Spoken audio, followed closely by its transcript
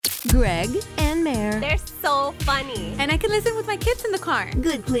Greg and Mare. They're so funny. And I can listen with my kids in the car.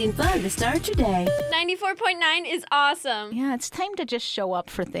 Good, clean fun to start your day. 94.9 is awesome. Yeah, it's time to just show up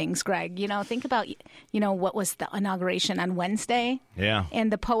for things, Greg. You know, think about, what was the inauguration on Wednesday? Yeah.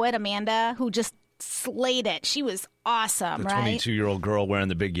 And the poet, Amanda, who just slayed it. She was awesome, The right? 22-year-old girl wearing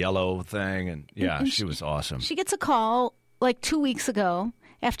the big yellow thing. And she was awesome. She gets a call like 2 weeks ago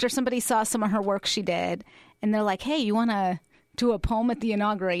after somebody saw some of her work she did. And they're like, hey, you want to do a poem at the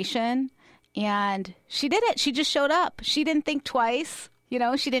inauguration? And she did it. She just showed up. She didn't think twice.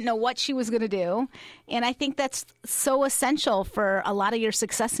 She didn't know what she was going to do. And I think that's so essential for a lot of your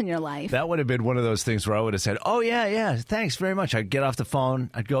success in your life. That would have been one of those things where I would have said, oh, yeah, thanks very much. I'd get off the phone.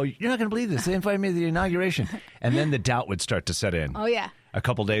 I'd go, you're not going to believe this. They invited me to the inauguration. And then the doubt would start to set in. Oh, yeah. A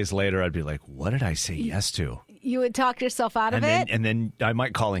couple days later, I'd be like, what did I say yes to? You would talk yourself out of it? And then I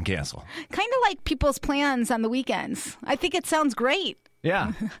might call and cancel. Kind of like people's plans on the weekends. I think it sounds great.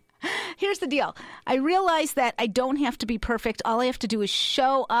 Yeah. Here's the deal. I realize that I don't have to be perfect. All I have to do is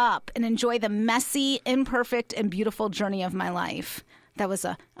show up and enjoy the messy, imperfect, and beautiful journey of my life. That was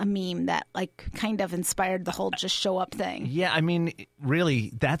a meme that kind of inspired the whole just show up thing. Yeah, I mean,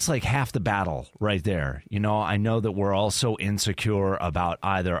 really, that's like half the battle right there. I know that we're all so insecure about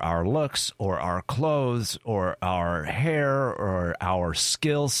either our looks or our clothes or our hair or our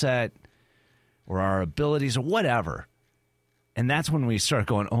skill set or our abilities or whatever. And that's when we start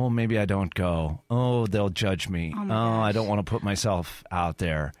going, oh, maybe I don't go. Oh, they'll judge me. Oh, I don't want to put myself out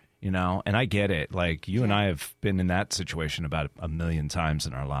there, And I get it. Like, you and I have been in that situation about a million times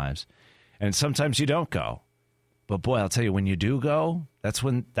in our lives. And sometimes you don't go. But, boy, I'll tell you, when you do go, that's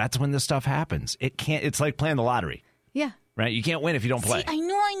when this stuff happens. It's like playing the lottery. Yeah. Right? You can't win if you don't play. See, I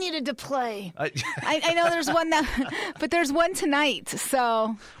knew I needed to play. I know there's one but there's one tonight,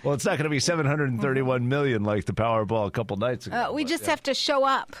 so. Well, it's not going to be $731 million like the Powerball a couple nights ago. We just have to show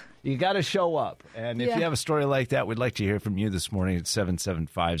up. You got to show up. And if you have a story like that, we'd like to hear from you this morning at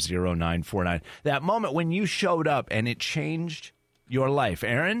 775-0949. That moment when you showed up and it changed your life.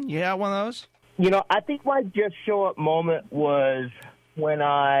 Aaron, you got one of those? I think my just show up moment was when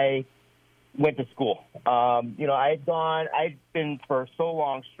I went to school. I'd been for so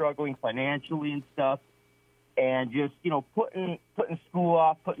long struggling financially and stuff, and just, putting school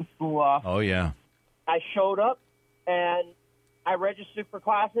off. Oh, yeah. I showed up, and I registered for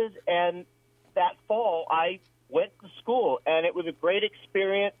classes, and that fall I went to school, and it was a great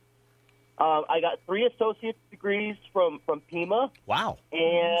experience. I got 3 associate's degrees from Pima. Wow.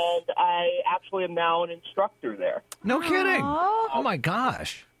 And I actually am now an instructor there. No kidding. Oh, my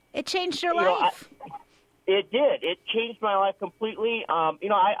gosh. It changed your life. It did. It changed my life completely.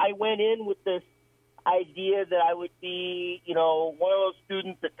 I went in with this idea that I would be, one of those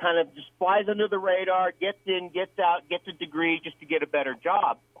students that kind of just flies under the radar, gets in, gets out, gets a degree just to get a better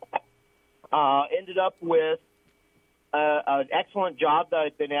job. Ended up with an excellent job that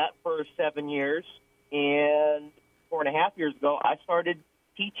I'd been at for 7 years, and 4.5 years ago, I started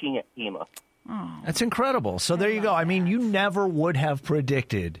teaching at Pima. Oh, that's incredible. So there you go. I mean, you never would have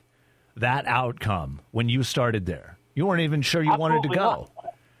predicted that outcome when you started there. You weren't even sure you wanted to go.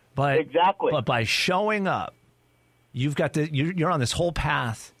 But exactly. But by showing up, you're on this whole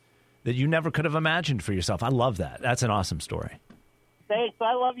path that you never could have imagined for yourself. I love that. That's an awesome story. Thanks.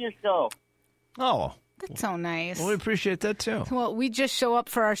 I love your show. Oh. That's so nice. Well, we appreciate that, too. Well, we just show up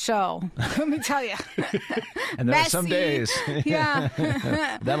for our show. Let me tell you. And there are some days. Yeah.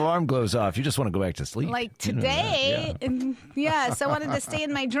 That alarm goes off. You just want to go back to sleep. Like today. Yes, I wanted to stay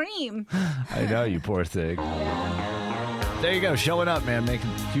in my dream. I know, you poor thing. There you go. Showing up, man.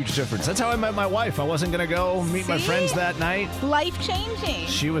 Making a huge difference. That's how I met my wife. I wasn't going to go meet my friends that night. Life-changing.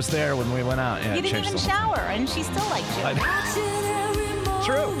 She was there when we went out. Yeah, you didn't even shower, and she still liked you.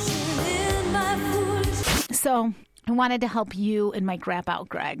 True. So I wanted to help you and Mike rap out,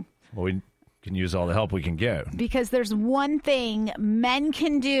 Greg. Well, we can use all the help we can get. Because there's one thing men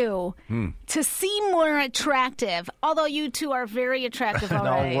can do to seem more attractive, although you two are very attractive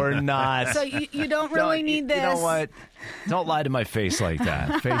already. No, we're not. So you don't really need this. You know what? Don't lie to my face like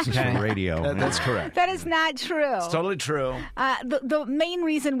that. Face is for radio. That's correct. That is not true. It's totally true. The main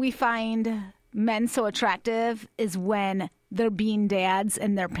reason we find men so attractive is when they're being dads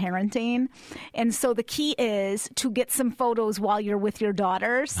and they're parenting. And so the key is to get some photos while you're with your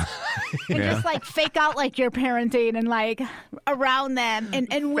daughters and just fake out like you're parenting and around them.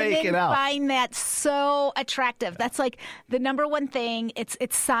 And women find that so attractive. That's the number one thing. It's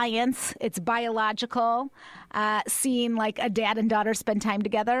science. It's biological. Seeing a dad and daughter spend time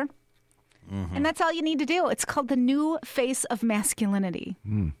together. Mm-hmm. And that's all you need to do. It's called the new face of masculinity.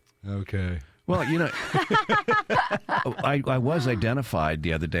 Okay. Well, I was identified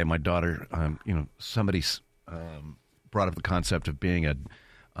the other day. My daughter, somebody brought up the concept of being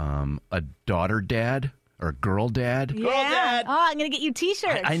a daughter dad or a girl dad. Yeah. Girl dad. Oh, I'm going to get you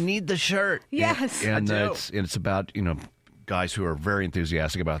T-shirts. I need the shirt. Yes. And it's about, guys who are very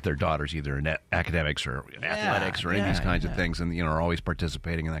enthusiastic about their daughters, either in academics or athletics or any of these kinds of things, and, are always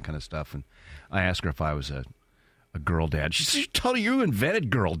participating in that kind of stuff. And I asked her if I was a girl dad. She told you invented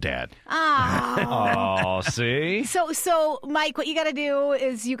girl dad. Oh, see? So, Mike, what you got to do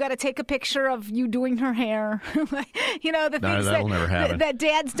is you got to take a picture of you doing her hair. The things that'll never happen. that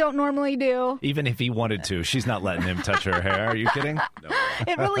dads don't normally do. Even if he wanted to, she's not letting him touch her hair. Are you kidding? No.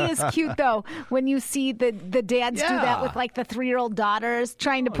 It really is cute, though, when you see the dads do that with, like, the 3-year-old daughters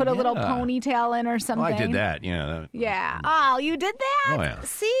trying to put a little ponytail in or something. Oh, I did that, Yeah. Oh, you did that? Oh, yeah.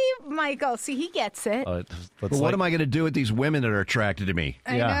 See, Michael, he gets it. But what am I going to do with these women that are attracted to me?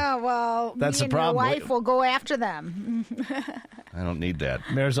 I know. Well, that's me the and problem. Your wife will go after them. I don't need that.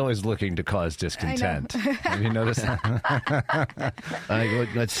 Mayor's always looking to cause discontent. Have you noticed that?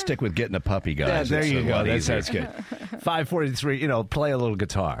 Let's stick with getting a puppy, guys. Yeah, there you go. That Easier. sounds good. 543, play a little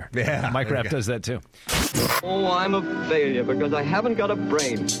guitar. Yeah. Mike Rapp does that too. Oh, I'm a failure because I haven't got a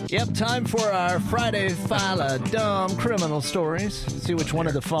brain. Yep, time for our Friday File of Dumb Criminal Stories. See which one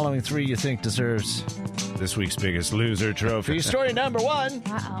of the following 3 you think deserves this week's Biggest Loser trophy. Story number 1.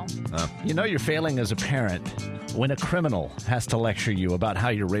 Uh-oh. You're failing as a parent when a criminal has to lecture you about how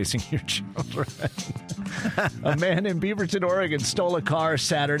you're raising your children. A man in Beaverton, Oregon stole a car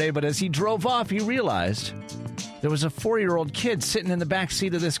Saturday, but as he drove off, he realized there was a 4-year-old kid sitting in the back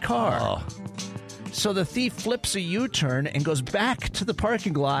seat of this car. So the thief flips a U-turn and goes back to the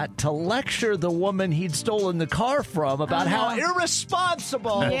parking lot to lecture the woman he'd stolen the car from about how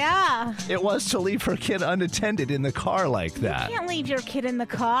irresponsible it was to leave her kid unattended in the car like that. You can't leave your kid in the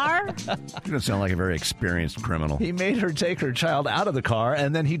car. You don't sound like a very experienced criminal. He made her take her child out of the car,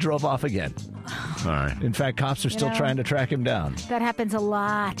 and then he drove off again. All right. In fact, cops are still trying to track him down. That happens a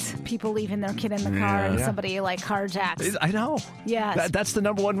lot. People leaving their kid in the car and somebody carjacks. I know. Yes. That's the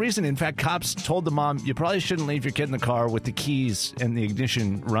number one reason. In fact, cops told the mom, you probably shouldn't leave your kid in the car with the keys and the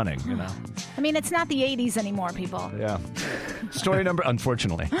ignition running, I mean, it's not the 80s anymore, people. Yeah.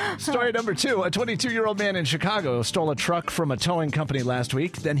 Unfortunately. Story number 2, a 22-year-old man in Chicago stole a truck from a towing company last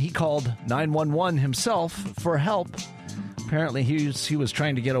week. Then he called 911 himself for help. Apparently, he was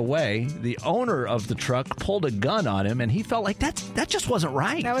trying to get away. The owner of the truck pulled a gun on him, and he felt like that just wasn't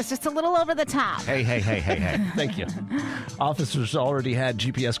right. That was just a little over the top. Hey. Thank you. Officers already had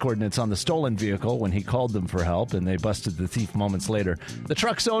GPS coordinates on the stolen vehicle when he called them for help, and they busted the thief moments later. The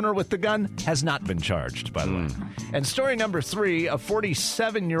truck's owner with the gun has not been charged, by the way. And story number 3, a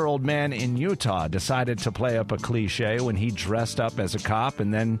 47-year-old man in Utah decided to play up a cliche when he dressed up as a cop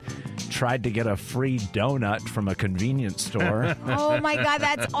and then tried to get a free donut from a convenience store. Oh, my God,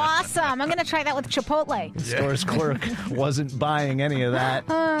 that's awesome. I'm going to try that with Chipotle. The store's clerk wasn't buying any of that.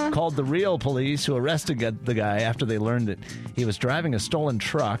 Called the real police, who arrested the guy after they learned that he was driving a stolen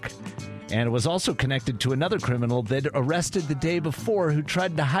truck and was also connected to another criminal they'd arrested the day before who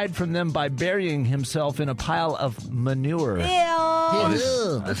tried to hide from them by burying himself in a pile of manure.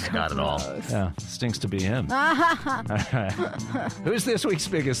 Ew. This got it all. Yeah, stinks to be him. All right. Who's this week's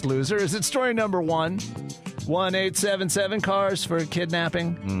biggest loser? Is it story number 1? 1-877 cars for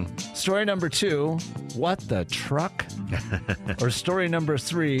kidnapping. Story number 2, what the truck? Or story number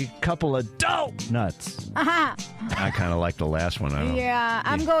 3, couple of dope nuts. I kind of like the last one. I don't know. Yeah,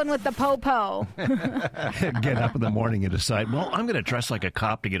 I'm going with the po-po. Get up in the morning and decide, well, I'm going to dress like a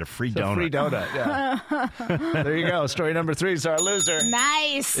cop to get a free donut. Free donut, yeah. There you go. Story number 3 is our loser.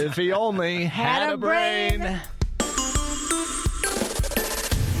 Nice. If he only had a brain.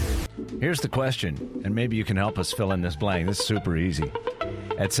 Here's the question, and maybe you can help us fill in this blank. This is super easy.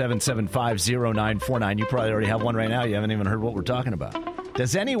 At 775-0949, you probably already have one right now. You haven't even heard what we're talking about.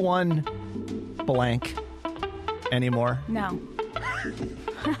 Does anyone blank anymore? No.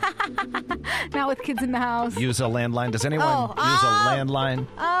 Not with kids in the house. Use a landline? Does anyone use a landline?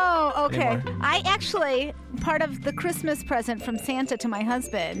 Oh, okay. Anymore? I actually, part of the Christmas present from Santa to my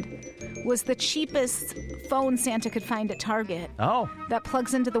husband was the cheapest phone Santa could find at Target. Oh. That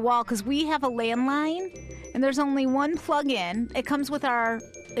plugs into the wall, because we have a landline, and there's only one plug-in. It comes with our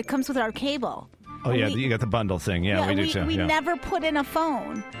cable. Oh, yeah, you got the bundle thing. Yeah, we do too. We yeah. never put in a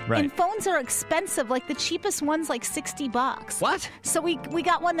phone. Right. And phones are expensive. Like, the cheapest one's like $60. What? So we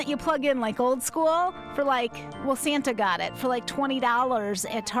got one that you plug in like old school for Santa got it for like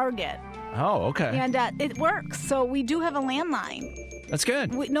 $20 at Target. Oh, okay. And it works. So we do have a landline. That's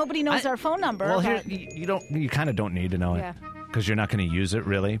good. Nobody knows our phone number. Well, but, here you kind of don't need to know yeah. it. because you're not going to use it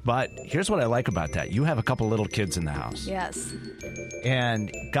really. But here's what I like about that. You have a couple little kids in the house. Yes.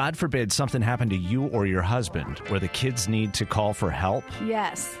 And God forbid something happened to you or your husband where the kids need to call for help.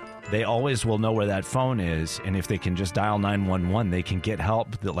 Yes. They always will know where that phone is, and if they can just dial 911, they can get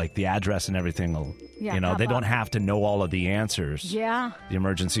help. Like the address and everything will, they don't have to know all of the answers. Yeah. The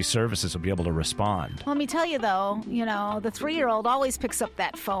emergency services will be able to respond. Well, let me tell you, though, the 3-year-old always picks up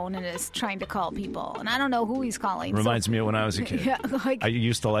that phone and is trying to call people. And I don't know who he's calling. Reminds me of when I was a kid. Yeah, I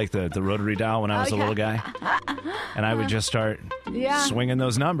used to like the rotary dial when I was a little guy. And I would just start swinging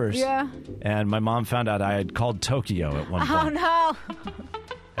those numbers. Yeah. And my mom found out I had called Tokyo at one point. Oh, no.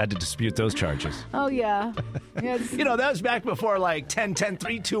 Had to dispute those charges. Oh, yeah. Yes. That was back before like 10, 10,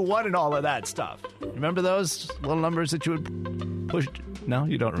 3, 2, 1 and all of that stuff. Remember those little numbers that you would push? No,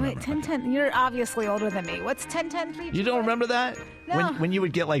 you don't remember. Wait, 10, 10. You're obviously older than me. What's 10, 10, 3, 2, You don't remember that? No. When you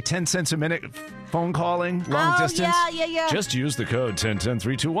would get like 10 cents a minute phone calling, long distance? Yeah. Just use the code 10, 10,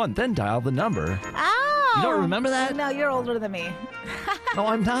 3, 2, 1, then dial the number. Oh. You don't remember that? No, you're older than me. No,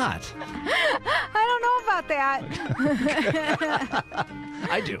 I'm not. I don't know about that.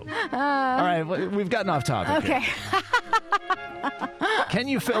 I do. All right, we've gotten off topic. Okay. Can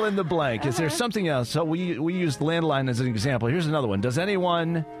you fill in the blank? Is there something else? So we used landline as an example. Here's another one. Does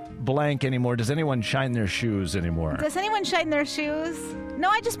anyone blank anymore? Does anyone shine their shoes anymore? Does anyone shine their shoes? No,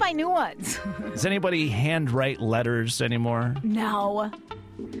 I just buy new ones. Does anybody handwrite letters anymore? No.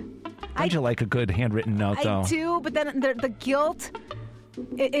 Don't you like a good handwritten note, though? I do, but then the guilt,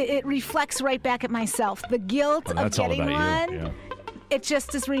 it reflects right back at myself. The guilt of getting one. Yeah. It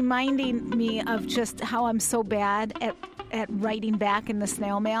just is reminding me of just how I'm so bad at writing back in the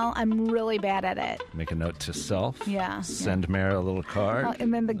snail mail. I'm really bad at it. Make a note to self. Yeah. Send Mara a little card.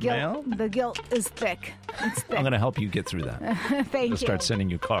 And then the Mail? guilt is thick. It's thick. I'm going to help you get through that. Thank you. I'll start sending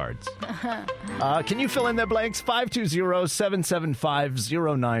you cards. Can you fill in the blanks?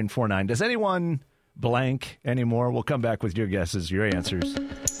 520-775-0949. Does anyone blank anymore? We'll come back with your guesses, your answers.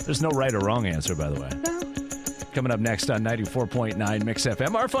 There's no right or wrong answer, by the way. Coming up next on 94.9 Mix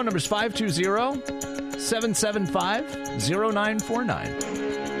FM. Our phone number is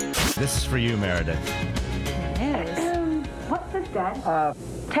 520-775-0949. This is for you, Meredith. What's this, Dad?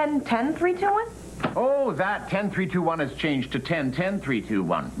 10-10-3-2-1? Oh, that 10-3-2-1 has changed to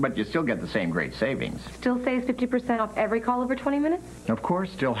 10-10-3-2-1, but you still get the same great savings. Still saves 50% off every call over 20 minutes? Of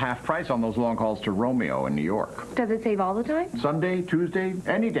course, still half price on those long calls to Romeo in New York. Does it save all the time? Sunday, Tuesday,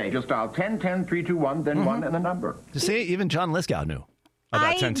 any day. Just dial 10-10-3-2-1, then 1 and the number. See, even John Lithgow knew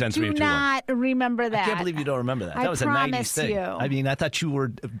about 10-10-3-2-1. I do not remember that. I can't believe you don't remember that. That was a 90s thing. You. I mean, I thought you were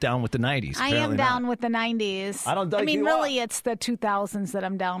down with the 90s. I am down with the 90s. I don't think you really, it's the 2000s that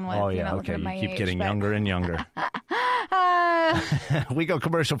I'm down with. Oh, yeah, okay. You keep getting younger and younger. We go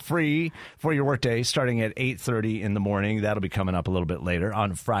commercial free for your workday starting at 8:30 in the morning. That'll be coming up a little bit later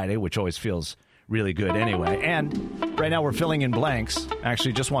on Friday, which always feels really good anyway. And right now we're filling in blanks.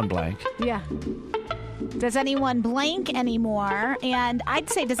 Actually, just one blank. Yeah. Does anyone blank anymore? And I'd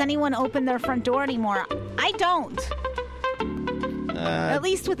say, does anyone open their front door anymore? I don't. At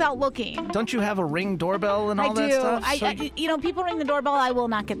least without looking. Don't you have a Ring doorbell and all that stuff? I do. People ring the doorbell, I will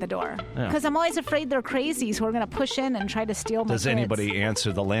not get the door. Because I'm always afraid they're crazies who are going to push in and try to steal my kids. Does anybody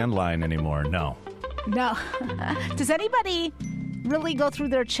answer the landline anymore? No. No. Does anybody really go through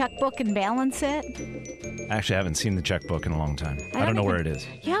their checkbook and balance it? Actually, I haven't seen the checkbook in a long time. I don't know where it is.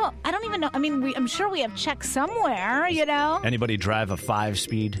 Yeah, I don't even know. I mean, I'm sure we have checks somewhere, Anybody drive a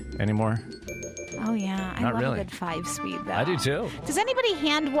 5-speed anymore? Oh, yeah. I love a good 5-speed, though. I do, too. Does anybody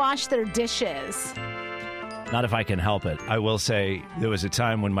hand wash their dishes? Not if I can help it. I will say there was a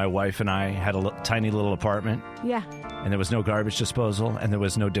time when my wife and I had a tiny little apartment. Yeah. And there was no garbage disposal, and there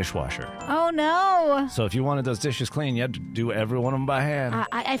was no dishwasher. Oh, no. So if you wanted those dishes clean, you had to do every one of them by hand.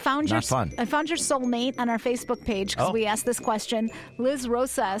 I found Not fun. I found your soulmate on our Facebook page because we asked this question. Liz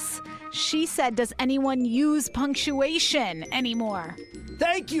Rosas, she said, does anyone use punctuation anymore?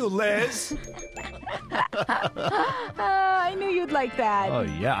 Thank you, Liz. I knew you'd like that. Oh,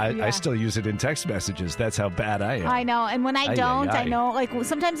 yeah. I still use it in text messages. That's how bad I am. I know. And when I don't, I know,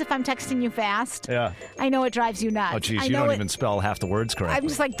 sometimes if I'm texting you fast, I know it drives you nuts. Oh, geez, you don't even spell half the words correctly. I'm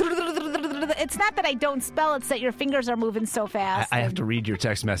just like, it's not that I don't spell, it's that your fingers are moving so fast. I have to read your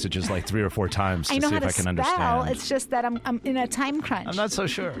text messages like 3 or 4 times to see if I can understand. It's just that I'm in a time crunch. I'm not so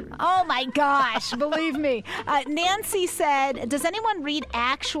sure. Oh, my gosh. Believe me. Nancy said, does anyone read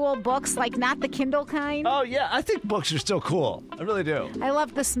actual books, like not the Kindle kind? Oh, yeah. I think books are still cool. I really do. I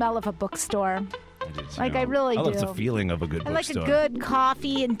love the smell of a bookstore. I do, too. I really do. I love the feeling of a good bookstore. I like a good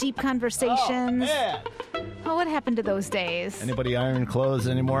coffee and deep conversations. Oh, man. Oh, what happened to those days? Anybody iron clothes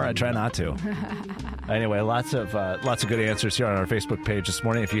anymore? I try not to. Anyway, lots of good answers here on our Facebook page this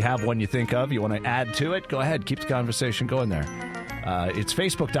morning. If you have one you think of, you want to add to it, go ahead. Keep the conversation going there. It's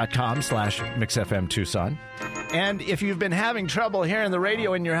facebook.com/MixFMTucson. And if you've been having trouble hearing the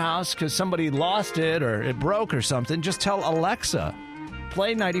radio in your house because somebody lost it or it broke or something, just tell Alexa,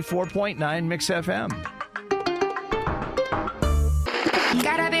 play 94.9 Mix FM.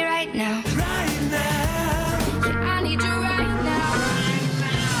 Gotta be right now. Right now. Yeah, I need you right now.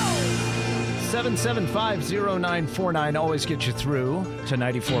 775-0949 always gets you through to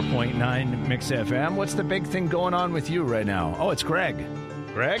 94.9 Mix FM. What's the big thing going on with you right now? Oh, it's Greg.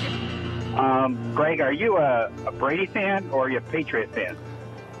 Greg? Greg, are you a Brady fan or are you a Patriot fan?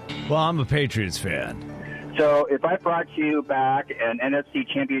 Well, I'm a Patriots fan. So if I brought you back an NFC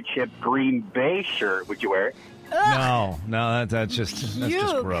Championship Green Bay shirt, would you wear it? No, that's just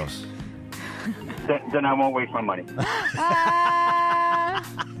gross. Then I won't waste my money.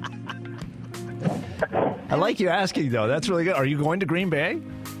 I like you asking, though. That's really good. Are you going to Green Bay?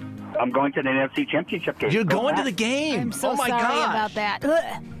 I'm going to the NFC Championship game. You're going to the game? I'm so oh my sorry gosh. about that.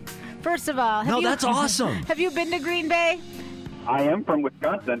 Ugh. First of all, that's awesome. Have you been to Green Bay? I am from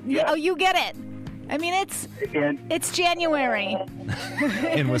Wisconsin. Yes. Oh, you get it. I mean, it's January.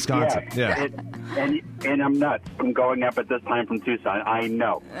 In Wisconsin, yeah. And I'm nuts from going up at this time from Tucson. I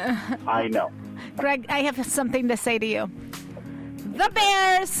know. Greg, I have something to say to you. The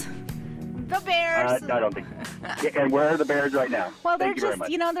Bears. The Bears. I don't think. And where are the Bears right now? Well, Thank you they're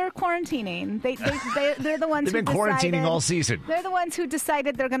very much. they're quarantining. They're the ones They've been quarantining all season. They're the ones who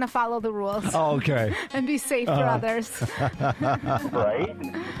decided they're going to follow the rules. Oh, okay. And be safe for others. Right.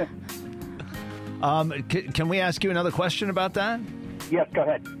 Can we ask you another question about that? Yes, go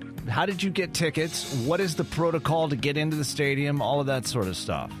ahead. How did you get tickets? What is the protocol to get into the stadium? All of that sort of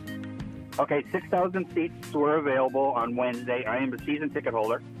stuff. Okay, 6,000 seats were available on Wednesday. I am a season ticket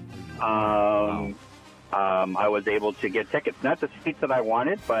holder. I was able to get tickets, not the seats that I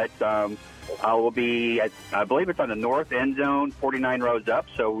wanted, but I will be, I believe it's on the north end zone, 49 rows up.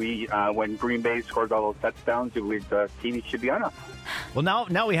 So when Green Bay scores all those touchdowns, the TV should be on us. Well,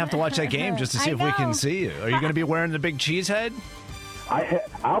 now we have to watch that game just to see if we can see you. Are you going to be wearing the big cheese head?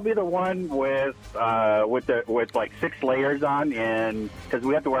 I'll be the one with like 6 layers on, and because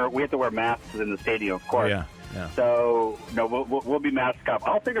we have to wear masks in the stadium, of course. Yeah. So no, we'll be masked up.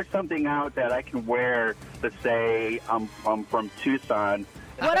 I'll figure something out that I can wear to say I'm from Tucson.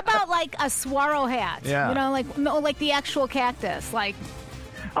 What about like a saguaro hat? Yeah. Like the actual cactus. Like,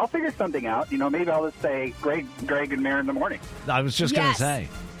 I'll figure something out. Maybe I'll just say Greg and Mare in the morning. I was just going to say.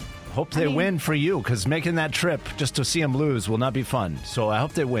 Hope they win for you, because making that trip just to see them lose will not be fun. So I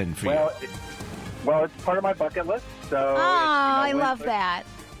hope they win for you. Well, it's part of my bucket list. So I love that.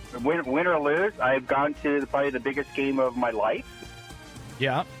 Win or lose, I've gone to probably the biggest game of my life.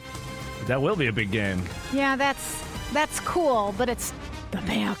 Yeah, that will be a big game. Yeah, that's cool, but it's the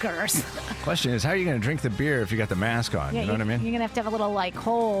Packers. Question is, how are you going to drink the beer if you got the mask on? Yeah, you know what I mean? You're going to have a little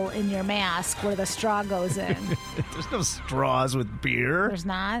hole in your mask where the straw goes in. There's no straws with beer. There's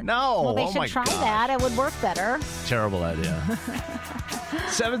not? No. Well, they should try that. It would work better. Terrible idea.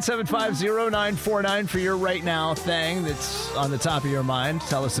 775-0949 for your right now thing that's on the top of your mind.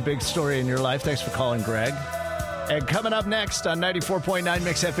 Tell us the big story in your life. Thanks for calling, Greg. And coming up next on 94.9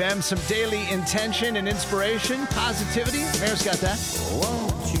 Mix FM, some daily intention and inspiration, positivity. Mayor's got that.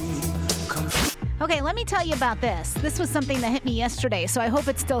 Okay, let me tell you about this. This was something that hit me yesterday, so I hope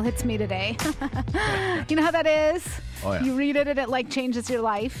it still hits me today. You know how that is? Oh, yeah. You read it and it changes your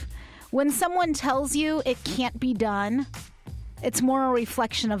life. When someone tells you it can't be done, it's more a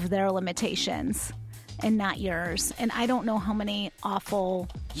reflection of their limitations and not yours. And I don't know how many awful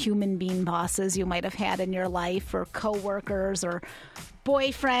human being bosses you might have had in your life, or coworkers or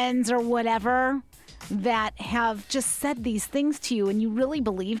boyfriends or whatever, that have just said these things to you and you really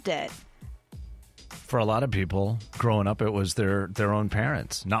believed it. For a lot of people, growing up, it was their own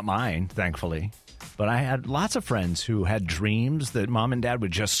parents. Not mine, thankfully. But I had lots of friends who had dreams that mom and dad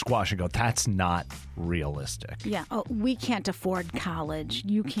would just squash and go, that's not realistic. Yeah. Oh, we can't afford college.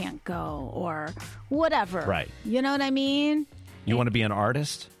 You can't go, or whatever. Right. You know what I mean? You want to be an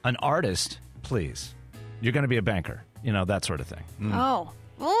artist? An artist, please. You're going to be a banker. That sort of thing. Oh.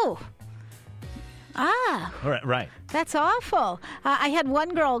 Right. That's awful. I had one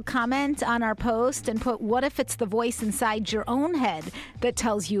girl comment on our post and put, what if it's the voice inside your own head that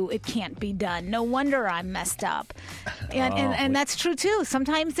tells you it can't be done? No wonder I'm messed up. And that's true, too.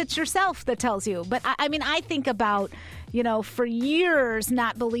 Sometimes it's yourself that tells you. But, I think about, for years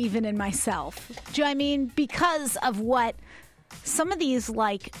not believing in myself. Do you know what I mean? Because of what some of these,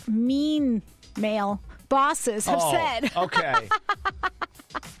 mean male bosses have said. Okay.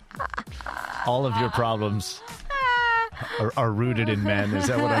 All of your problems are rooted in men. Is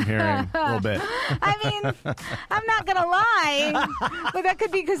that what I'm hearing? A little bit. I mean, I'm not going to lie, but that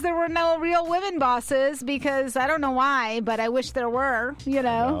could be because there were no real women bosses, because I don't know why, but I wish there were, you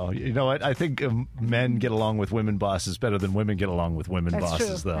know. No, you know what? I think men get along with women bosses better than women get along with women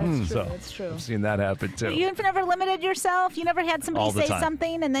bosses, though. That's true. So That's true. I've seen that happen, too. You've never limited yourself? You never had somebody say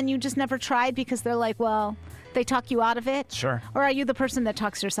something and then you just never tried because they're like, well, they talk you out of it? Sure. Or are you the person that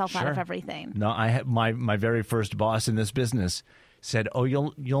talks yourself out of everything? No, I had my very first boss in this business said, "Oh,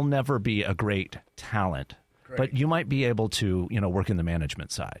 you'll never be a great talent, but you might be able to, work in the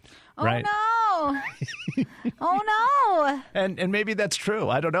management side." Oh, right? no. Oh, no. And maybe that's true.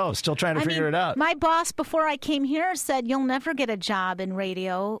 I don't know. Still trying to figure it out. My boss, before I came here, said, "You'll never get a job in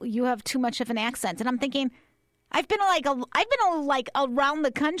radio. You have too much of an accent." And I'm thinking, I've been around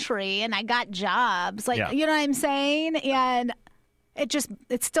the country and I got jobs. You know what I'm saying? And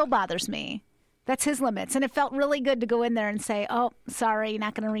it still bothers me. That's his limits. And it felt really good to go in there and say, "Oh, sorry,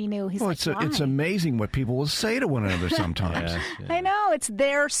 not going to renew." He's like, "Why?" It's amazing what people will say to one another sometimes. I know. It's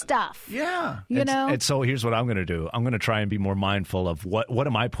their stuff. Yeah. You know? And so here's what I'm going to do. I'm going to try and be more mindful of what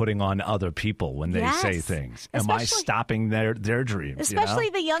am I putting on other people when they say things? Am I stopping their dreams? Especially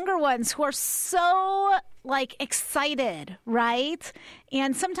the younger ones who are so excited, right?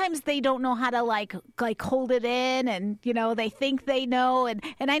 And sometimes they don't know how to like hold it in, and they think they know, and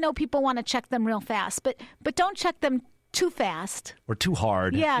I know people want to check them real fast, but don't check them too fast or too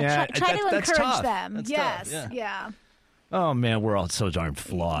hard. Yeah, try to encourage them. That's yes, tough. Yeah. Oh man, we're all so darn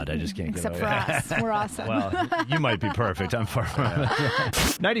flawed. I just can't Except get away. for us, we're awesome. Well, you might be perfect. I'm far from it.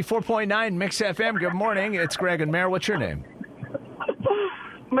 94.9 Mix FM. Good morning. It's Greg and Mare. What's your name?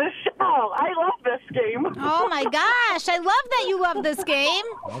 Michelle, I love this game. Oh my gosh, I love that you love this game.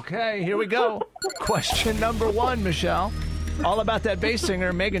 Okay, here we go. Question number 1, Michelle. All About That bass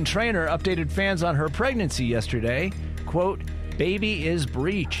singer Meghan Trainor updated fans on her pregnancy yesterday. Quote, "Baby is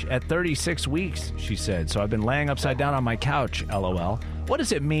breech at 36 weeks, she said. So I've been laying upside down on my couch, LOL. What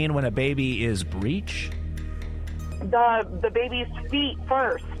does it mean when a baby is breech? The baby's feet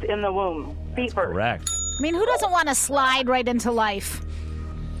first in the womb. Feet first. Correct. I mean, who doesn't want to slide right into life?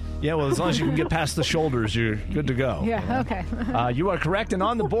 Yeah, well, as long as you can get past the shoulders, you're good to go. Yeah, okay. You are correct and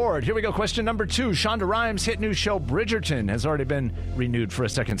on the board. Here we go. Question number 2. Shonda Rhimes' hit new show Bridgerton has already been renewed for a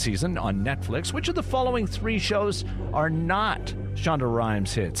second season on Netflix. Which of the following 3 shows are not Shonda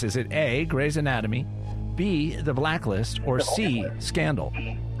Rhimes hits? Is it A, Grey's Anatomy, B, The Blacklist, or C, Scandal?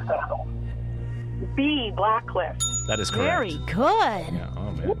 B, Blacklist. That is correct. Very good. Yeah,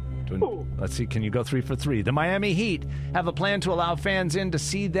 oh, man. Let's see, can you go 3 for 3? The Miami Heat have a plan to allow fans in to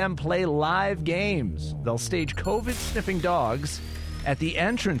see them play live games. They'll stage COVID-sniffing dogs at the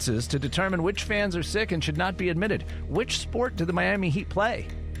entrances to determine which fans are sick and should not be admitted. Which sport do the Miami Heat play?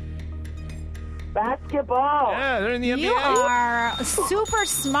 Basketball. Yeah, they're in the NBA. You are super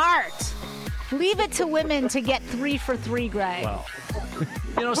smart. Leave it to women to get 3 for 3, Greg.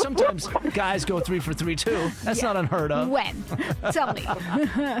 Well, sometimes guys go 3 for 3 too. That's not unheard of. When? Tell me.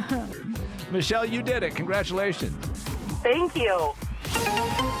 Michelle, you did it. Congratulations. Thank you.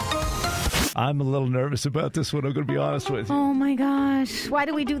 I'm a little nervous about this one. I'm going to be honest with you. Oh my gosh. Why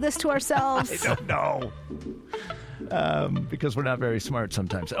do we do this to ourselves? I don't know. Because we're not very smart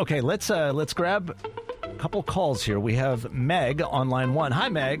sometimes. Okay, let's grab a couple calls here. We have Meg on line 1. Hi,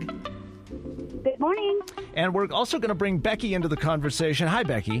 Meg. Good morning. And we're also going to bring Becky into the conversation. Hi,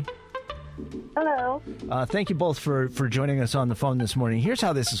 Becky. Hello. Thank you both for joining us on the phone this morning. Here's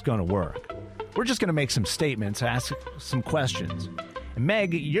how this is going to work. We're just going to make some statements, ask some questions. And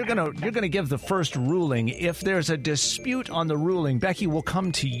Meg, you're going to give the first ruling. If there's a dispute on the ruling, Becky will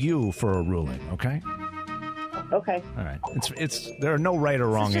come to you for a ruling, okay? Okay. All right. There are no right or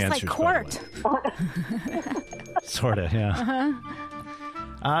wrong it's just answers. Like court. Sort of, yeah.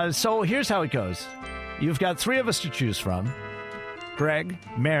 Uh-huh. So here's how it goes. You've got 3 of us to choose from. Greg,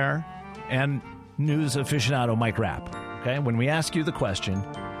 Mare, and news aficionado Mike Rapp. Okay? When we ask you the question,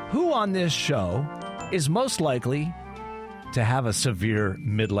 who on this show is most likely to have a severe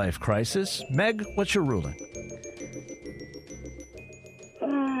midlife crisis? Meg, what's your ruling?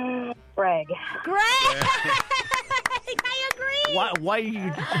 Greg. Greg! I agree. Why are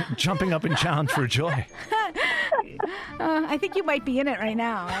you jumping up and down for joy? I think you might be in it right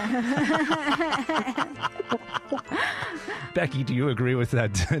now. Becky, do you agree with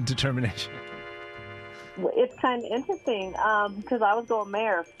that determination? It's kind of interesting because I was going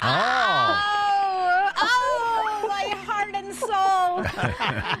Mare. Oh, my heart and soul.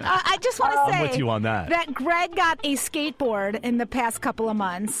 I just want to say I'm with you on that. Greg got a skateboard in the past couple of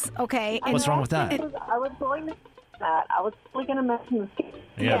months. Okay, What's wrong with that? I was going to that. I was really going to mention the skate.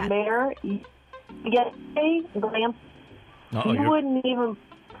 Yeah. Mayor, you get a glance. You wouldn't even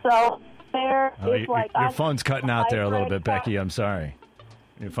sell there. It's like your phone's cutting out there a little bit, Becky. I'm sorry.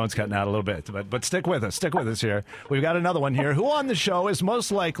 Your phone's cutting out a little bit, but stick with us. Stick with us here. We've got another one here. Who on the show is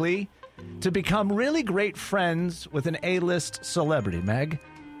most likely to become really great friends with an A-list celebrity? Meg?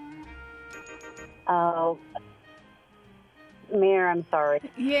 Oh, Mayor, I'm sorry.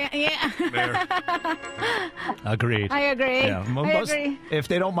 Yeah. Agreed. I agree. Yeah, I agree. If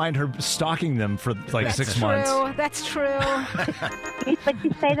they don't mind her stalking them for like That's 6 true. months. That's true. But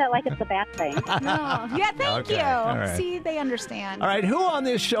you say that like it's a bad thing. No. Yeah, thank Okay. you. All right. See, they understand. All right, who on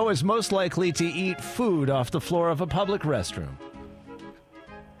this show is most likely to eat food off the floor of a public restroom?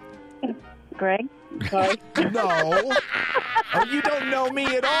 Greg? No. Oh, you don't know me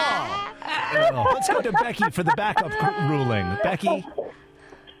at all. Oh, let's go to Becky for the backup ruling. Becky?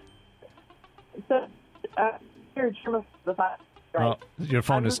 So, Oh, your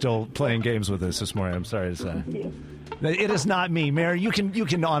phone is still playing games with us this morning. I'm sorry to say. It is not me, Mary. You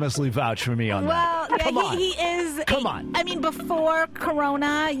can honestly vouch for me on that. Well, yeah, Come on. he is. Come on. I mean, before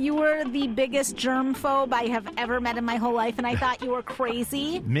Corona, you were the biggest germphobe I have ever met in my whole life, and I thought you were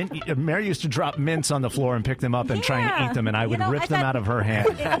crazy. Mary used to drop mints on the floor and pick them up and try and eat them, and I would rip them out of her hand.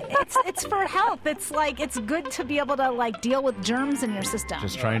 It's for health. It's like it's good to be able to like deal with germs in your system.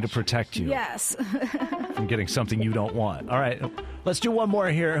 Just trying to protect you Yes. from getting something you don't want. All right, let's do one more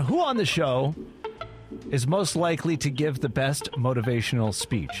here. Who on the show is most likely to give the best motivational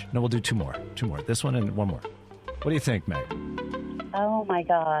speech? No, we'll do two more. This one and one more. What do you think, Meg? Oh my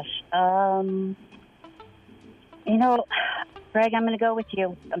gosh. Greg, I'm going to go with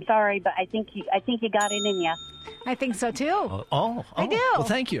you. I'm sorry, but I think you got it in you. I think so too. I do. Well,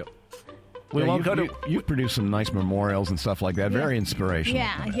 thank you. We won't go to. You've produced some nice memorials and stuff like that. Very inspirational.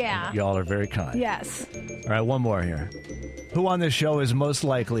 Yeah. Y'all are very kind. Yes. All right, one more here. Who on this show is most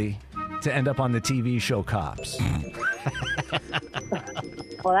likely to end up on the TV show Cops?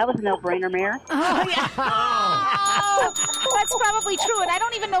 Well, that was a no-brainer, Mayor. Oh, yeah. Oh, that's probably true, and I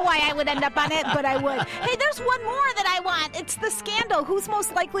don't even know why I would end up on it, but I would. Hey, there's one more that I want. It's the scandal. Who's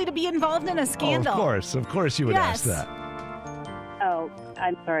most likely to be involved in a scandal? Oh, of course you would ask that. Oh,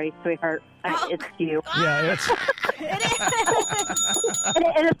 I'm sorry, sweetheart. It's you. Yeah, it's... and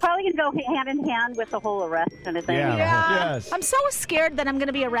it's probably going to go hand in hand with the whole arrest kind of thing. Yeah. Yes. I'm so scared that I'm going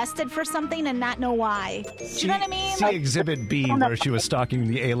to be arrested for something and not know why. Do you know what I mean? See Exhibit B where she was stalking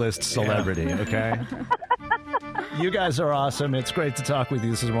the A-list celebrity, okay? You guys are awesome. It's great to talk with you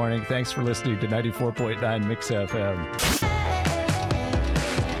this morning. Thanks for listening to 94.9 Mix FM.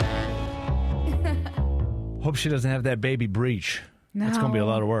 Hope she doesn't have that baby breach. No. That's going to be a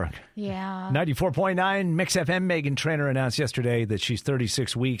lot of work. Yeah. 94.9 Mix FM. Meghan Trainor announced yesterday that she's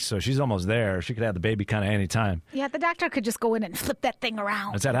 36 weeks, so she's almost there. She could have the baby kind of any time. Yeah, the doctor could just go in and flip that thing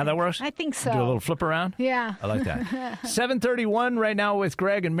around. Is that how that works? I think so. Do a little flip around? Yeah. I like that. 7:31 right now with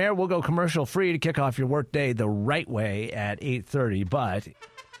Greg and Mare. We'll go commercial free to kick off your workday the right way at 8:30, but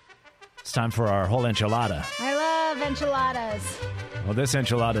it's time for our whole enchilada. I love enchiladas. Well, this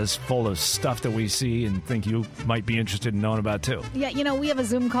enchilada is full of stuff that we see and think you might be interested in knowing about, too. Yeah, we have a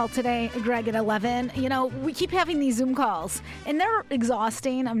Zoom call today, Greg, at 11. We keep having these Zoom calls, and they're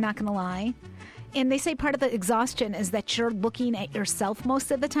exhausting, I'm not going to lie. And they say part of the exhaustion is that you're looking at yourself most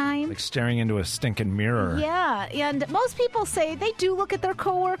of the time. Like staring into a stinking mirror. Yeah, and most people say they do look at their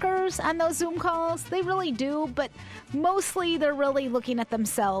coworkers on those Zoom calls. They really do, but mostly they're really looking at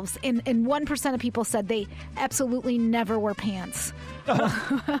themselves. And 1% of people said they absolutely never wear pants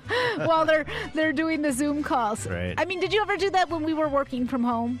while they're doing the Zoom calls. Right. I mean, did you ever do that when we were working from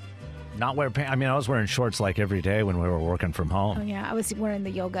home? Not wear pants. I mean, I was wearing shorts like every day when we were working from home. Oh, yeah. I was wearing the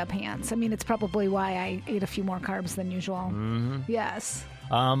yoga pants. I mean, it's probably why I ate a few more carbs than usual. Mm-hmm. Yes.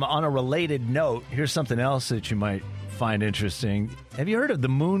 On a related note, here's something else that you might find interesting. Have you heard of the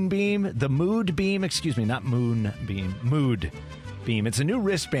Moonbeam? The Mood Beam? Excuse me, not Moonbeam. Mood Beam. It's a new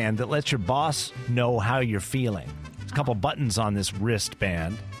wristband that lets your boss know how you're feeling. There's a couple buttons on this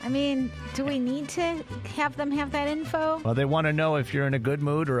wristband. I mean, do we need to have them have that info? Well, they want to know if you're in a good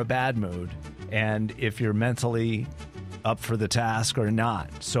mood or a bad mood, and if you're mentally up for the task or not.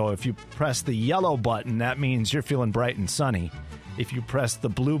 So if you press the yellow button, that means you're feeling bright and sunny. if you press the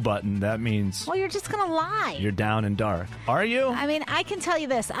blue button, that means Well, you're just going to lie. you're down and dark. Are you? I mean, I can tell you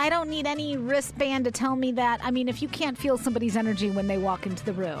this. I don't need any wristband to tell me that. I mean, if you can't feel somebody's energy when they walk into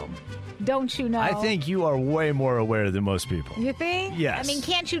the room, don't you know? I think you are way more aware than most people. You think? Yes. I mean,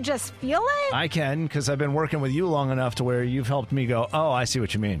 can't you just feel it? I can, because I've been working with you long enough to where you've helped me go, oh, I see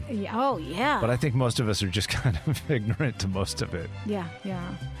what you mean. Oh, yeah. But I think most of us are just kind of ignorant to most of it. Yeah.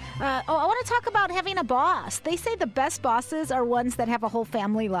 I want to talk about having a boss. They say the best bosses are ones that have a whole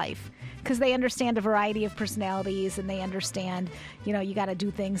family life because they understand a variety of personalities and they understand, you got to do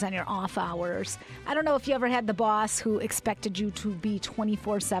things on your off hours. I don't know if you ever had the boss who expected you to be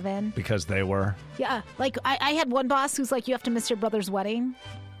 24/7. Because they were? Yeah. Like, I had one boss who's like, you have to miss your brother's wedding.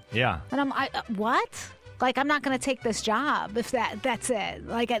 Yeah. And what? Like, I'm not going to take this job if that's it.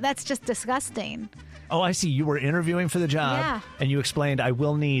 Like, that's just disgusting. Oh, I see. You were interviewing for the job, Yeah. and you explained, I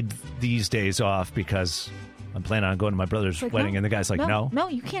will need these days off because I'm planning on going to my brother's Like, wedding. no, And the guy's like, no. No,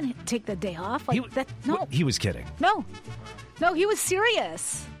 you can't take the day off. Like, no. He was kidding. No, he was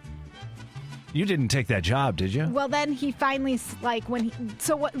serious. You didn't take that job, did you? Well, then he finally, like, what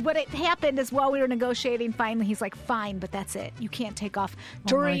it happened is while we were negotiating, finally he's like, fine, but that's it. You can't take off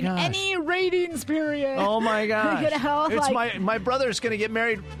during gosh. any ratings period. Oh, my gosh. It's like, my brother's going to get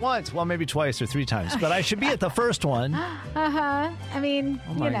married once. Well, maybe twice or 3 times. But I should be at the first one. I mean,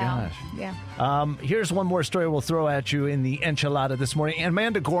 Oh, my gosh. Yeah. Here's one more story we'll throw at you in the enchilada this morning.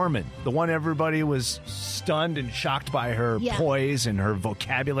 Amanda Gorman, the one everybody was stunned and shocked by her Yeah. poise and her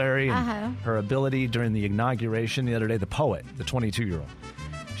vocabulary and her ability during the inauguration the other day, the poet, the 22-year-old.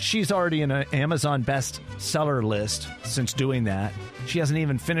 She's already in an Amazon bestseller list since doing that. She hasn't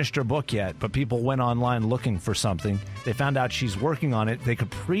even finished her book yet, but people went online looking for something. They found out she's working on it. They could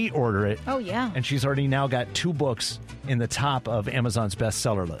pre-order it. Oh, yeah. And she's already now got 2 books in the top of Amazon's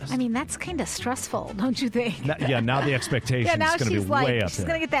bestseller list. I mean, that's kind of stressful, don't you think? Now the expectation Yeah, now is going to she's be like, way up she's there.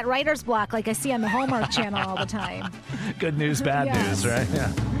 going to get that writer's block like I see on the Hallmark Channel all the time. Good news, bad Yes. news, right?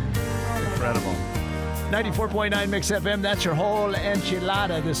 Yeah. Incredible. 94.9 Mix FM, that's your whole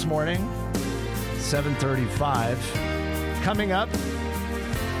enchilada this morning. 7:35. Coming up,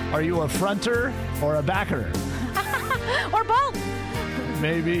 are you a fronter or a backer? Or both.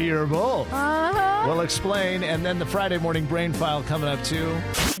 Maybe you're both. Uh-huh. We'll explain. And then the Friday morning brain file coming up, too.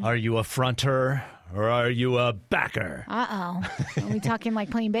 Are you a fronter or are you a backer? Uh-oh. Are we talking like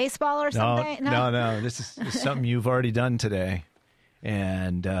playing baseball or something? No. This is something you've already done today.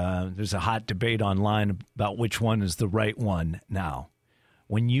 And there's a hot debate online about which one is the right one now.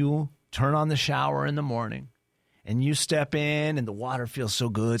 When you turn on the shower in the morning and you step in and the water feels so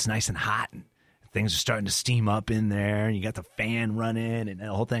good, it's nice and hot, and things are starting to steam up in there, and you got the fan running and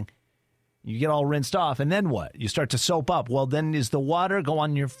the whole thing. You get all rinsed off, and then what? You start to soap up. Well, then is the water go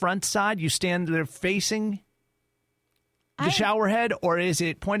on your front side? You stand there facing the shower head, or is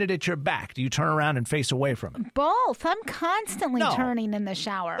it pointed at your back? Do you turn around and face away from it? Both. I'm constantly turning in the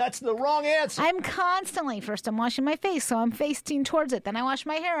shower. That's the wrong answer. I'm constantly. First, I'm washing my face, so I'm facing towards it. Then I wash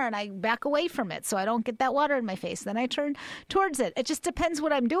my hair, and I back away from it, so I don't get that water in my face. Then I turn towards it. It just depends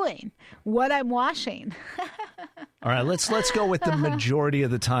what I'm doing, what I'm washing. All right, let's go with the majority of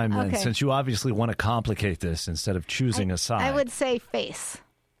the time then, Okay. since you obviously want to complicate this instead of choosing a side. I would say face.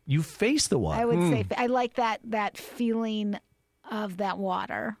 You face the water. I would say I like that feeling of that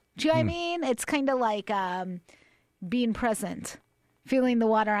water. Do you know what I mean? It's kind of like being present, feeling the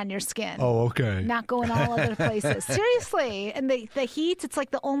water on your skin. Oh, okay. Not going all other places. Seriously. And the heat, it's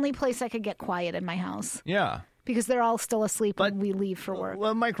like the only place I could get quiet in my house. Yeah. Because they're all still asleep when we leave for work.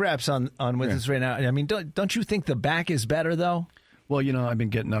 Well, Mike Rapp's on with us right now. I mean, don't you think the back is better, though? Well, I've been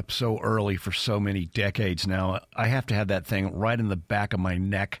getting up so early for so many decades now. I have to have that thing right in the back of my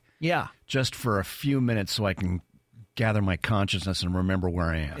neck. Yeah. Just for a few minutes so I can gather my consciousness and remember where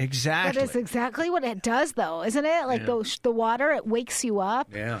I am. Exactly. That is exactly what it does, though, isn't it? Like the water, it wakes you up.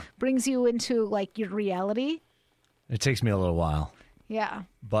 Yeah. Brings you into, like, your reality. It takes me a little while. Yeah.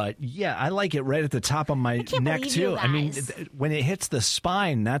 But, yeah, I like it right at the top of my neck, believe too. you I mean, guys. when it hits the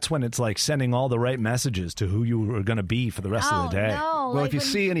spine, that's when it's like sending all the right messages to who you are going to be for the rest of the day. No. Well, like if you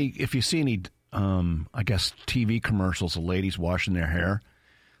see any, I guess, TV commercials of ladies washing their hair,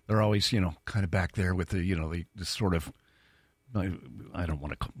 they're always, kind of back there with the sort of, I don't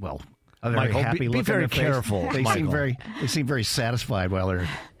want to, well, are they Michael, happy be look on very their face? careful, They Michael. seem very satisfied while they're.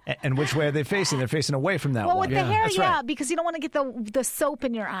 And which way are they facing? They're facing away from that Well, one. with the hair, That's right. because you don't want to get the soap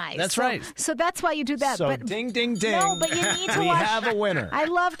in your eyes. That's So- right. So that's why you do that. So but ding, ding, ding. No, but you need to We wash. have a winner. I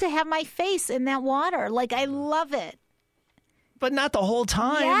love to have my face in that water. Like, I love it. But not the whole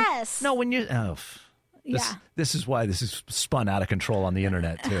time. Yes. No, when you... This is why this is spun out of control on the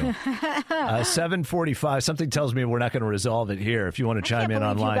internet, too. 7:45. Something tells me we're not going to resolve it here. If you want to chime in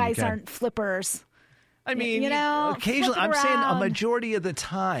online, you guys aren't flippers. I mean, occasionally, I'm saying a majority of the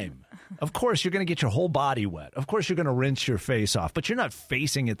time. Of course, you're going to get your whole body wet. Of course, you're going to rinse your face off, but you're not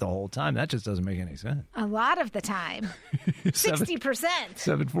facing it the whole time. That just doesn't make any sense. A lot of the time. 60%.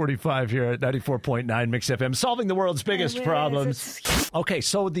 7:45 here at 94.9 Mix FM, solving the world's biggest problems. Okay,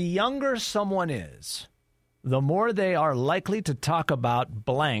 so the younger someone is, the more they are likely to talk about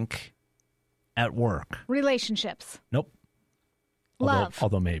blank at work. Relationships. Nope. Love.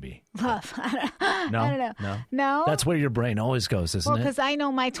 Although maybe. Love. No? I don't know. No? That's where your brain always goes, isn't it? Well, because I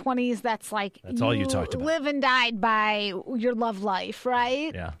know my 20s, that's like that's all you talked about. Live and died by your love life,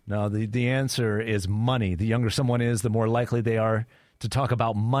 right? Yeah. No, the answer is money. The younger someone is, the more likely they are to talk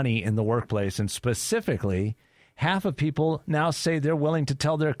about money in the workplace. And specifically, half of people now say they're willing to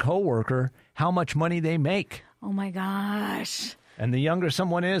tell their coworker how much money they make. Oh, my gosh. And the younger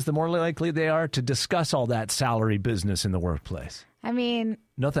someone is, the more likely they are to discuss all that salary business in the workplace. I mean...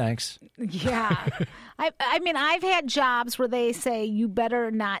 No thanks. Yeah. I mean, I've had jobs where they say, you better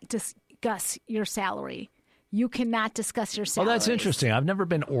not discuss your salary. You cannot discuss your salary. Oh, that's interesting. I've never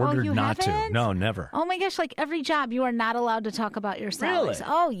been ordered not to. No, never. Oh, my gosh. Like every job, you are not allowed to talk about your salaries.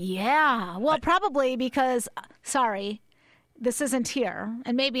 Really? Oh, yeah. Well, probably because, sorry, this isn't here.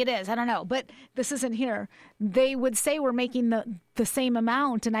 And maybe it is. I don't know. But this isn't here. They would say we're making the same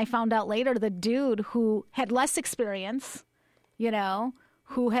amount. And I found out later the dude who had less experience,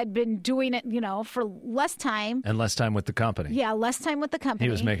 who had been doing it, for less time. And less time with the company. Yeah, less time with the company.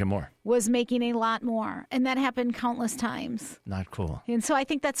 He was making more. Was making a lot more. And that happened countless times. Not cool. And so I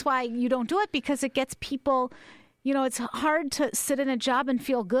think that's why you don't do it, because it gets people, it's hard to sit in a job and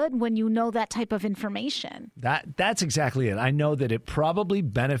feel good when you know that type of information. That's exactly it. I know that it probably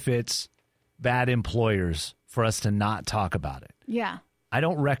benefits bad employers for us to not talk about it. Yeah. I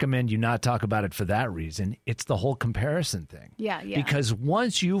don't recommend you not talk about it for that reason. It's the whole comparison thing. Yeah. Because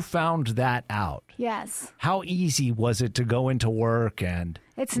once you found that out, yes, how easy was it to go into work and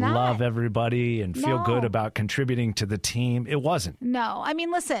love everybody and feel good about contributing to the team? It wasn't. No. I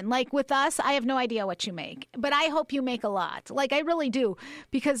mean, listen, like with us, I have no idea what you make, but I hope you make a lot. Like I really do,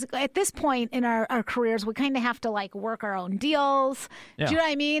 because at this point in our careers, we kind of have to work our own deals. Yeah. Do you know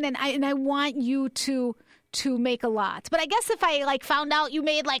what I mean? And I want you to make a lot. But I guess if I found out you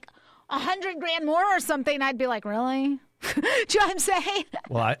made $100,000 more or something, I'd be like, really? Do you know what I'm saying?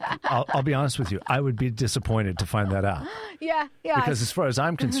 Well, I'll be honest with you. I would be disappointed to find that out. Yeah. Because as far as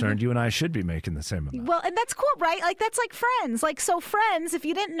I'm concerned, you and I should be making the same amount. Well, and that's cool, right? That's like Friends. So Friends, if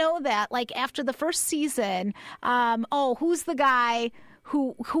you didn't know that, after the first season, who's the guy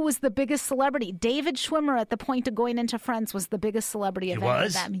who was the biggest celebrity? David Schwimmer, at the point of going into Friends, was the biggest celebrity of any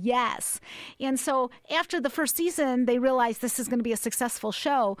of them. Yes. And so after the first season, they realized this is going to be a successful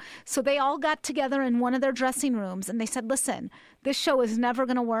show. So they all got together in one of their dressing rooms and they said, listen, this show is never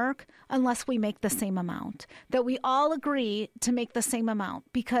going to work unless we make the same amount. That we all agree to make the same amount,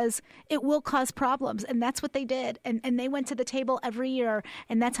 because it will cause problems. And that's what they did. And they went to the table every year,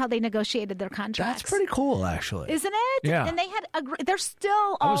 and that's how they negotiated their contracts. That's pretty cool, actually. Isn't it? Yeah. And they had they're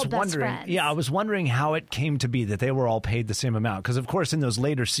still all best friends. Yeah, I was wondering how it came to be that they were all paid the same amount. Because, of course, in those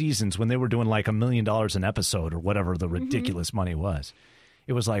later seasons, when they were doing $1 million an episode or whatever the ridiculous money was,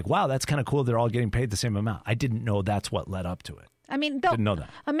 it was like, wow, that's kind of cool. They're all getting paid the same amount. I didn't know that's what led up to it. I mean, didn't know that.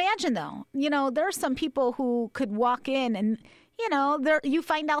 Imagine, though, there are some people who could walk in and, you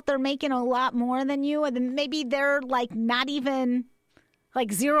find out they're making a lot more than you, and then maybe they're not even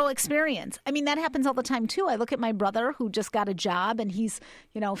zero experience. I mean, that happens all the time, too. I look at my brother who just got a job and he's,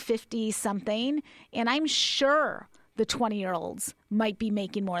 50-something, and I'm sure the 20-year-olds might be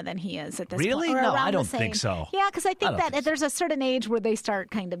making more than he is at this point. Really? No, I don't think so. Yeah, because I think that there's a certain age where they start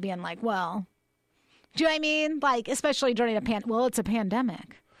kind of being like, well, do you know what I mean? Especially during it's a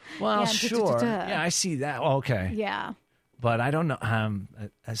pandemic. Well, sure. Yeah, I see that. Okay. Yeah. But I don't know.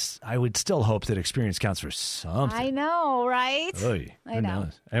 I would still hope that experience counts for something. I know, right? Oy, I know.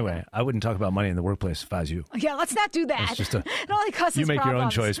 Knows? Anyway, I wouldn't talk about money in the workplace if I was you. Yeah, let's not do that. It's just it only causes you make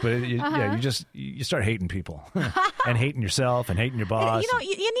problems. your own choice, but you start hating people and hating yourself and hating your boss.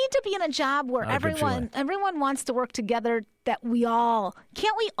 You need to be in a job where everyone wants to work together. That we all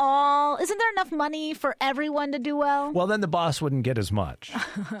isn't there enough money for everyone to do well? Well, then the boss wouldn't get as much.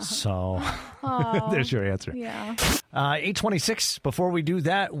 So there's your answer. Yeah. 8:26. Before we do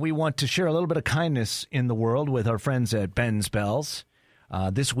that, we want to share a little bit of kindness in the world with our friends at Ben's Bells.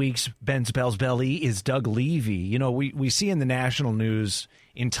 This week's Ben's Bells Belly is Doug Levy. We see in the national news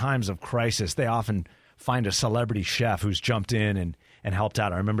in times of crisis, they often find a celebrity chef who's jumped in and helped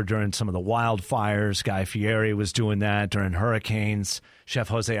out. I remember during some of the wildfires, Guy Fieri was doing that. During hurricanes, Chef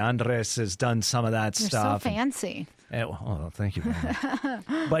Jose Andres has done some of that You're stuff. so fancy. Thank you very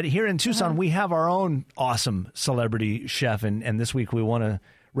much. But here in Tucson, we have our own awesome celebrity chef, and this week we want to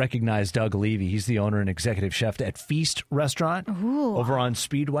recognize Doug Levy. He's the owner and executive chef at Feast Restaurant over on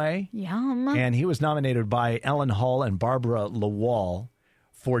Speedway. Yum. And he was nominated by Ellen Hull and Barbara Lawal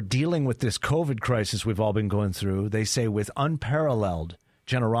for dealing with this COVID crisis we've all been going through. They say with unparalleled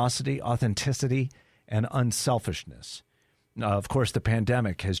generosity, authenticity, and unselfishness. Of course, the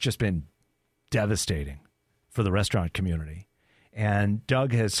pandemic has just been devastating for the restaurant community. And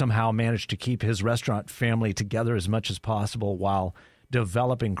Doug has somehow managed to keep his restaurant family together as much as possible while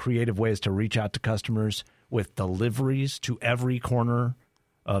developing creative ways to reach out to customers with deliveries to every corner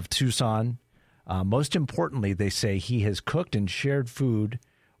of Tucson. Most importantly, they say he has cooked and shared food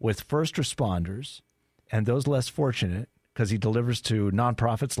with first responders and those less fortunate because he delivers to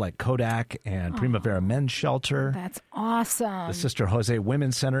nonprofits like Kodak and Primavera Men's Shelter. That's awesome. The Sister Jose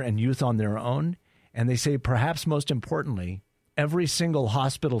Women's Center and Youth on Their Own. And they say perhaps most importantly, every single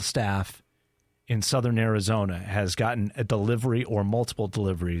hospital staff in southern Arizona has gotten a delivery or multiple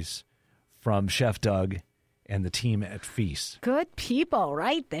deliveries from Chef Doug and the team at Feast. Good people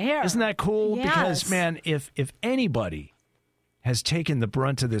right there. Isn't that cool? Yes. Because, man, if anybody has taken the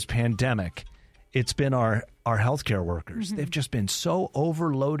brunt of this pandemic, it's been our healthcare workers. Mm-hmm. They've just been so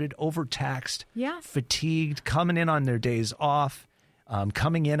overloaded, overtaxed, fatigued, coming in on their days off,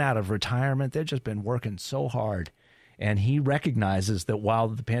 coming in out of retirement. They've just been working so hard. And he recognizes that while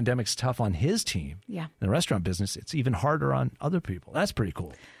the pandemic's tough on his team, in the restaurant business, it's even harder on other people. That's pretty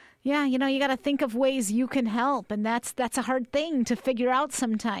cool. Yeah, you got to think of ways you can help, and that's a hard thing to figure out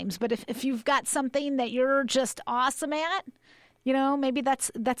sometimes. But if you've got something that you're just awesome at, maybe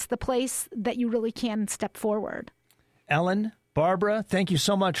that's the place that you really can step forward. Ellen, Barbara, thank you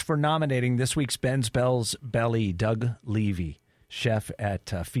so much for nominating this week's Ben's Bell's Belly, Doug Levy, chef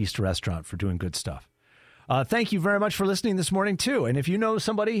at Feast Restaurant, for doing good stuff. Thank you very much for listening this morning, too. And if you know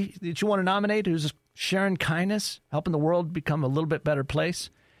somebody that you want to nominate who's sharing kindness, helping the world become a little bit better place,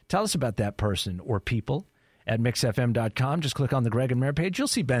 tell us about that person or people at mixfm.com. Just click on the Greg and Mare page. You'll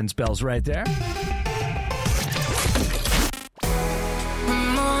see Ben's Bells right there.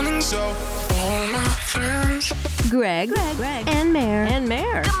 Greg and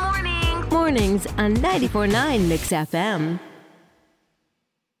Mare. Good morning. Mornings on 94.9 Mix FM.